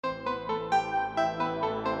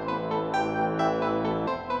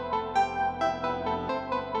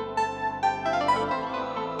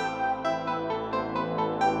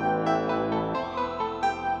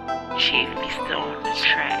Chief be still on the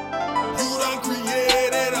track. You done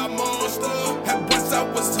created a monster. And once I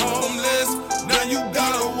was homeless, now you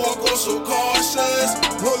gotta walk on so cautious.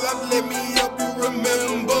 Hold up, let me help you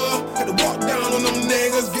remember. Had to walk down on them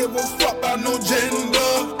niggas, give a fuck about no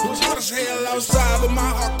gender. It was hot as hell outside, but my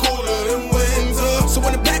heart colder than winter. So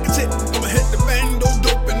when the package hit, I'ma hit the bando,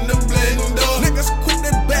 dope in the blender. Niggas quit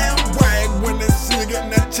that bandwag when they see me getting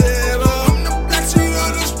that cheddar. I'm the black sheep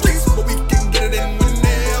of the streets, but we can get it in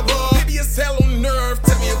whenever. Baby, it's hell on nerve,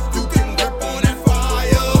 tell me if you can grip on that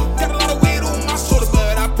fire. Got a lot of weight on my shoulder,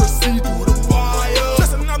 but I proceed through the fire.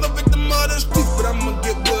 Just another victim of the streets, but I'ma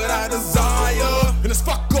get what I desire. And it's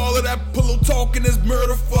fuck all of that pillow talking, is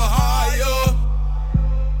murder for hire.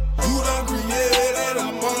 You done created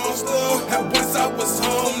a monster. And once I was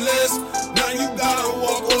homeless,